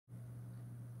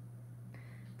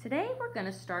Today we're going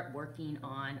to start working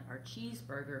on our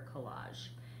cheeseburger collage.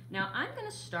 Now I'm going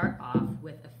to start off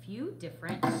with a few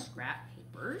different scrap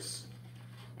papers,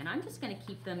 and I'm just going to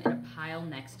keep them in a pile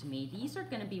next to me. These are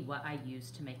going to be what I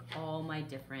use to make all my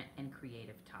different and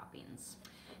creative toppings.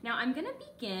 Now I'm going to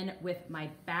begin with my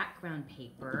background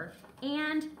paper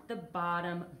and the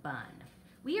bottom bun.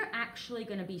 We are actually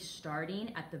going to be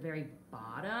starting at the very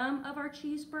bottom of our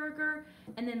cheeseburger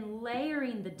and then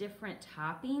layering the different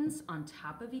toppings on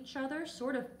top of each other,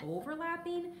 sort of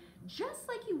overlapping, just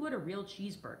like you would a real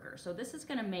cheeseburger. So this is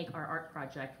going to make our art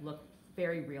project look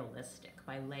very realistic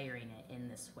by layering it in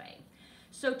this way.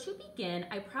 So to begin,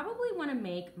 I probably want to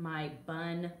make my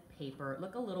bun paper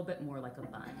look a little bit more like a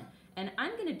bun. And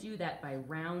I'm going to do that by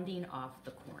rounding off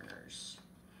the corners.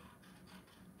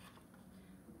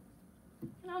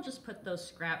 And I'll just put those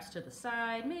scraps to the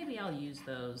side. Maybe I'll use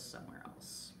those somewhere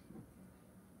else.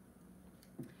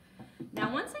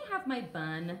 Now once I have my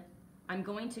bun, I'm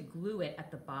going to glue it at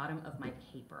the bottom of my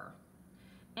paper.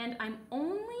 And I'm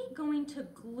only going to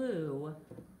glue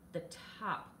the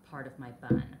top part of my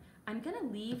bun. I'm going to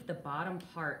leave the bottom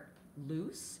part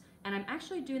loose, and I'm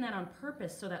actually doing that on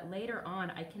purpose so that later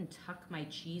on I can tuck my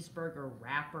cheeseburger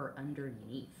wrapper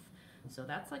underneath. So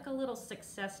that's like a little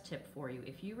success tip for you.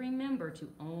 If you remember to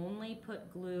only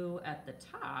put glue at the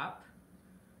top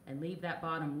and leave that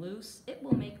bottom loose, it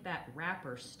will make that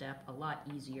wrapper step a lot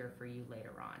easier for you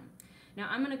later on. Now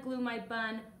I'm going to glue my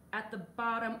bun at the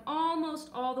bottom, almost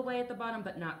all the way at the bottom,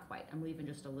 but not quite. I'm leaving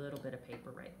just a little bit of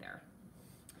paper right there.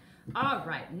 All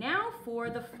right, now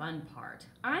for the fun part.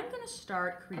 I'm going to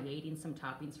start creating some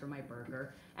toppings for my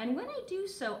burger, and when I do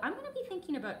so, I'm going to be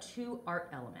thinking about two art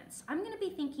elements. I'm going to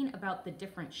be thinking about the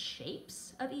different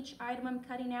shapes of each item I'm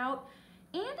cutting out,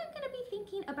 and I'm going to be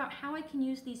thinking about how I can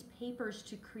use these papers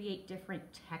to create different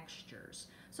textures.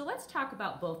 So let's talk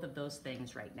about both of those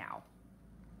things right now.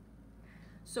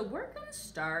 So we're going to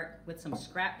start with some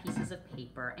scrap pieces of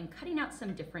paper and cutting out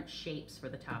some different shapes for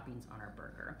the toppings on our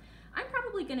burger. I'm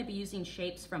probably going to be using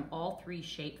shapes from all three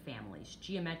shape families: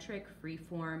 geometric,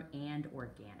 freeform, and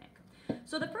organic.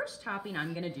 So the first topping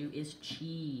I'm going to do is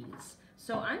cheese.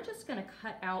 So I'm just going to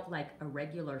cut out like a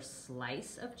regular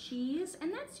slice of cheese,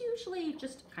 and that's usually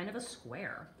just kind of a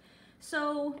square.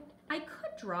 So I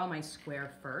could draw my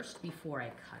square first before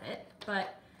I cut it,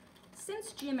 but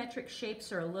since geometric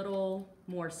shapes are a little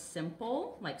more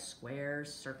simple, like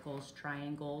squares, circles,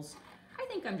 triangles, I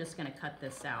think I'm just going to cut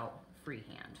this out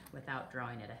freehand without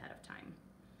drawing it ahead of time.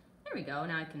 There we go.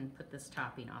 Now I can put this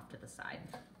topping off to the side.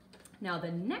 Now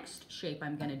the next shape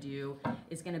I'm going to do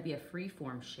is going to be a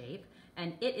freeform shape,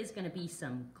 and it is going to be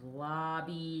some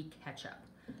globby ketchup.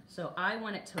 So I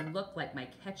want it to look like my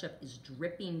ketchup is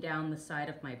dripping down the side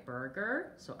of my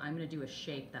burger. So I'm going to do a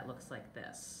shape that looks like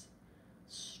this.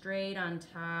 Straight on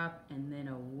top and then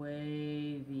a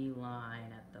wavy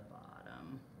line at the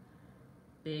bottom.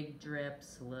 Big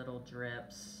drips, little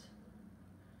drips.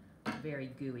 Very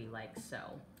gooey like so.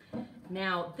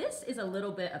 Now this is a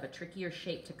little bit of a trickier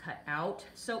shape to cut out,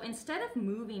 so instead of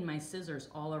moving my scissors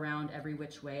all around every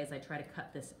which way as I try to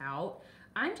cut this out,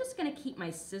 I'm just going to keep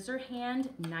my scissor hand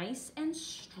nice and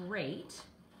straight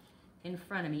in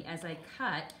front of me as I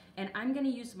cut, and I'm going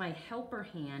to use my helper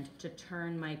hand to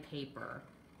turn my paper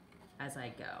as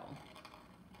I go.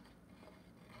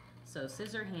 So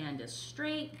scissor hand is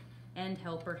straight and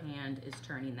helper hand is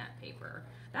turning that paper.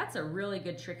 That's a really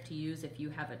good trick to use if you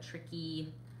have a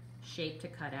tricky shape to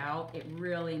cut out. It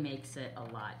really makes it a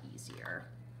lot easier.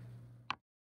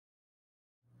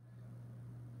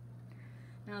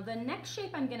 Now the next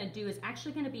shape I'm going to do is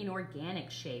actually going to be an organic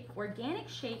shape. Organic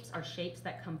shapes are shapes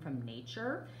that come from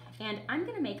nature, and I'm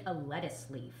going to make a lettuce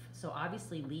leaf. So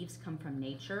obviously leaves come from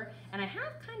nature, and I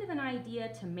have kind of an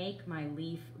idea to make my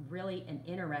leaf really an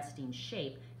interesting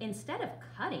shape. Instead of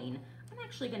cutting, I'm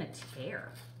actually going to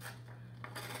tear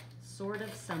sort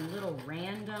of some little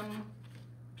random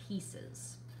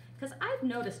pieces. Because I've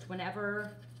noticed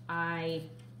whenever I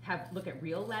look at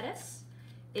real lettuce,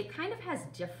 it kind of has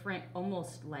different,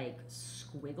 almost like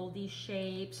squiggledy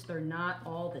shapes. They're not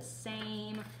all the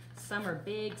same. Some are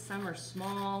big, some are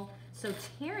small. So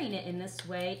tearing it in this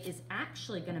way is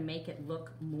actually going to make it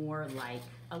look more like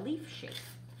a leaf shape.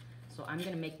 So I'm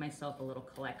going to make myself a little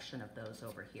collection of those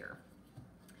over here.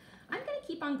 I'm going to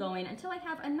keep on going until I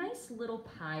have a nice little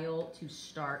pile to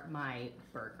start my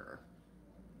burger.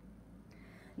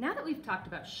 Now that we've talked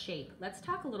about shape, let's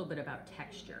talk a little bit about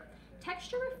texture.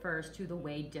 Texture refers to the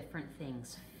way different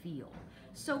things feel.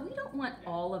 So we don't want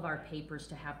all of our papers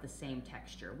to have the same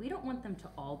texture. We don't want them to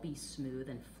all be smooth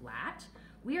and flat.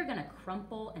 we are gonna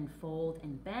crumple and fold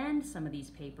and bend some of these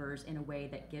papers in a way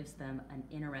that gives them an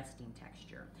interesting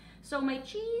texture. So my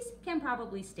cheese can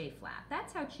probably stay flat.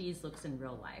 That's how cheese looks in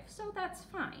real life, so that's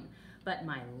fine. But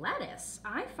my lettuce,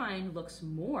 I find, looks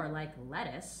more like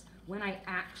lettuce when I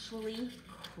actually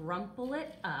crumple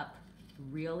it up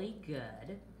really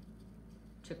good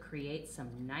to create some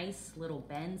nice little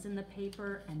bends in the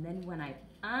paper, and then when I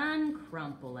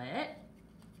uncrumple it,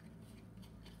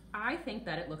 I think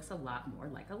that it looks a lot more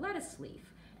like a lettuce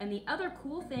leaf. And the other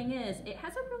cool thing is it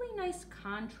has a really nice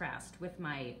contrast with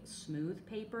my smooth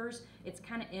papers. It's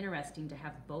kind of interesting to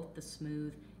have both the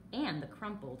smooth and the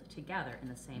crumpled together in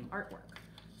the same artwork.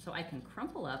 So I can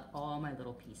crumple up all my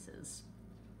little pieces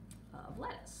of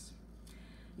lettuce.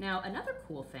 Now, another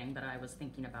cool thing that I was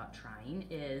thinking about trying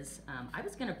is I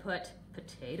was gonna put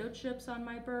potato chips on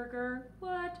my burger.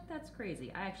 What? That's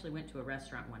crazy. I actually went to a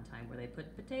restaurant one time where they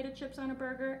put potato chips on a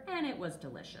burger and it was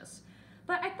delicious.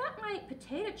 But I thought my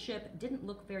potato chip didn't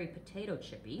look very potato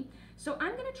chippy, so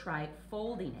I'm gonna try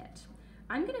folding it.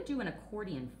 I'm gonna do an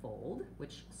accordion fold,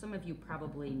 which some of you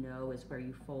probably know is where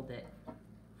you fold it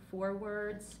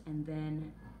forwards and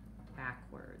then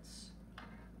backwards.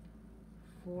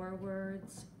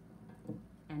 Forwards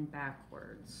and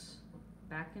backwards,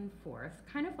 back and forth,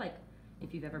 kind of like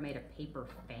if you've ever made a paper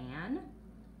fan.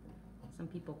 Some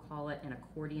people call it an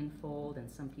accordion fold and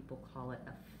some people call it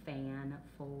a fan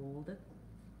fold.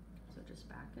 So just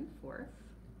back and forth.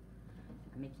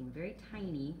 I'm making very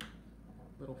tiny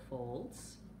little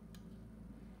folds.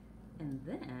 And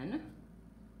then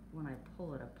when I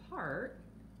pull it apart,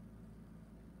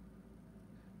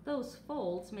 those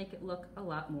folds make it look a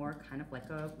lot more kind of like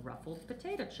a ruffled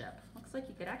potato chip. Looks like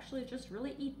you could actually just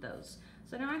really eat those.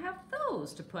 So now I have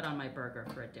those to put on my burger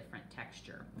for a different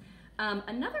texture.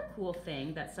 Another cool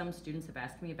thing that some students have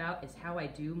asked me about is how I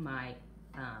do my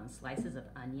slices of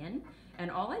onion.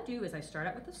 And all I do is I start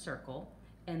out with a circle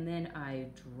and then I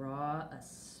draw a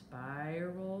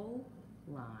spiral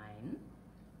line.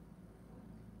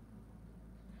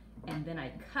 And then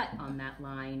I cut on that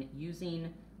line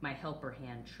using my helper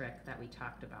hand trick that we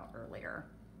talked about earlier.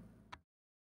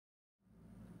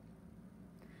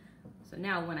 So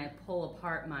now when I pull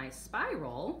apart my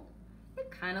spiral, it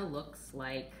kind of looks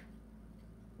like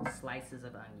slices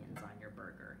of onions on your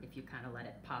burger if you kind of let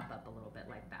it pop up a little bit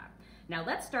like that. Now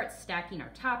let's start stacking our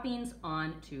toppings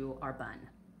onto our bun.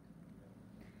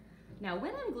 Now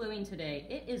when I'm gluing today,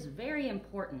 it is very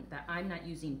important that I'm not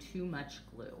using too much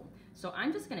glue. So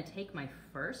I'm just gonna take my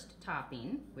first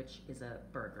topping, which is a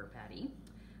burger patty.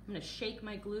 I'm gonna shake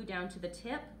my glue down to the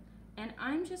tip, and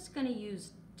I'm just gonna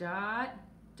use dot,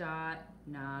 dot,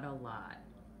 not a lot.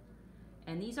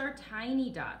 And these are tiny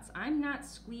dots. I'm not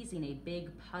squeezing a big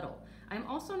puddle. I'm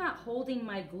also not holding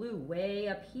my glue way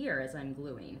up here as I'm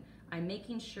gluing. I'm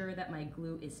making sure that my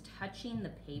glue is touching the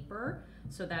paper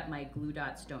so that my glue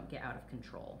dots don't get out of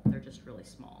control. They're just really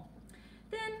small.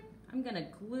 Then I'm gonna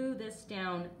glue this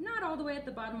down, not all the way at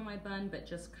the bottom of my bun, but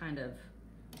just kind of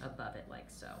above it like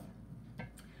so.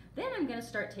 Then I'm gonna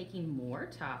start taking more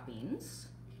toppings,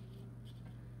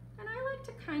 and I like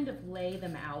to kind of lay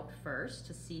them out first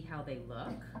to see how they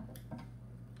look.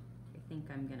 I think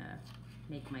I'm gonna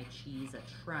make my cheese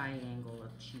a triangle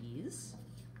of cheese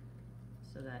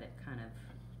so that it kind of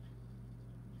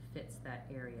fits that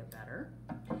area better.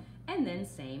 And then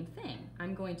same thing.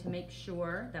 I'm going to make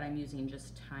sure that I'm using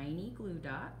just tiny glue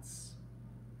dots.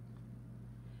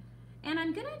 And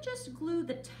I'm gonna just glue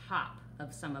the top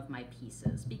of some of my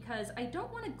pieces because I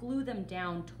don't wanna glue them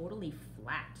down totally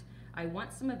flat. I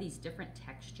want some of these different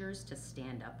textures to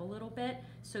stand up a little bit.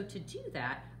 So to do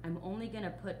that, I'm only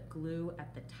gonna put glue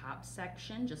at the top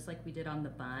section, just like we did on the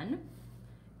bun.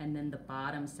 And then the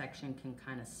bottom section can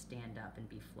kind of stand up and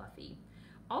be fluffy.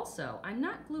 Also, I'm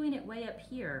not gluing it way up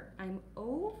here. I'm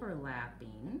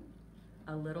overlapping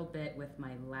a little bit with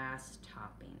my last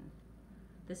topping.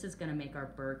 This is gonna make our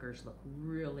burgers look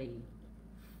really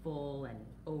full and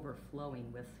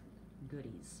overflowing with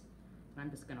goodies. And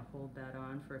I'm just gonna hold that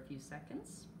on for a few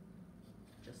seconds,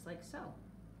 just like so.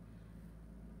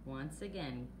 Once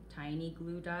again, tiny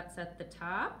glue dots at the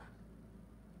top.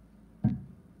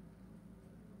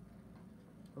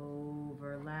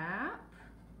 Overlap.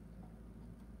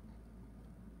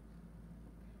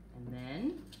 And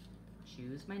then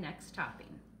choose my next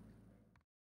topping.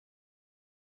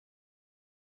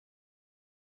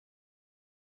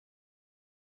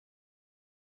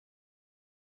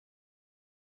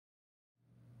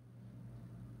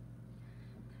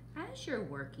 As you're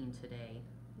working today,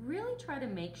 really try to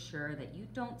make sure that you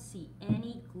don't see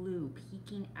any glue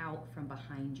peeking out from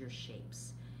behind your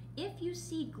shapes. If you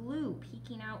see glue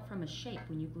peeking out from a shape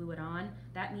when you glue it on,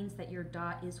 that means that your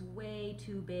dot is way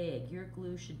too big. Your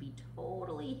glue should be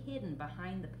totally hidden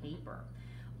behind the paper.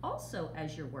 Also,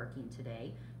 as you're working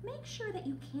today, make sure that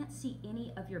you can't see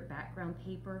any of your background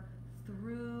paper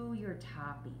through your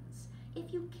toppings.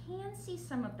 If you can see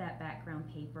some of that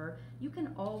background paper, you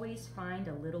can always find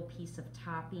a little piece of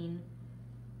topping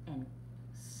and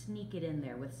sneak it in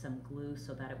there with some glue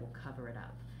so that it will cover it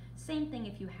up. Same thing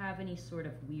if you have any sort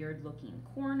of weird looking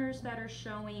corners that are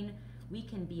showing. We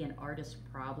can be an artist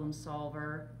problem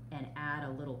solver and add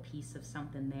a little piece of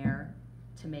something there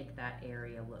to make that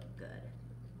area look good.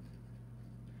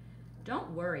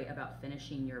 Don't worry about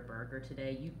finishing your burger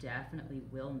today. You definitely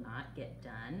will not get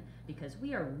done because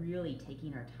we are really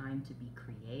taking our time to be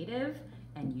creative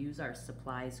and use our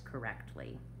supplies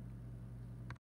correctly.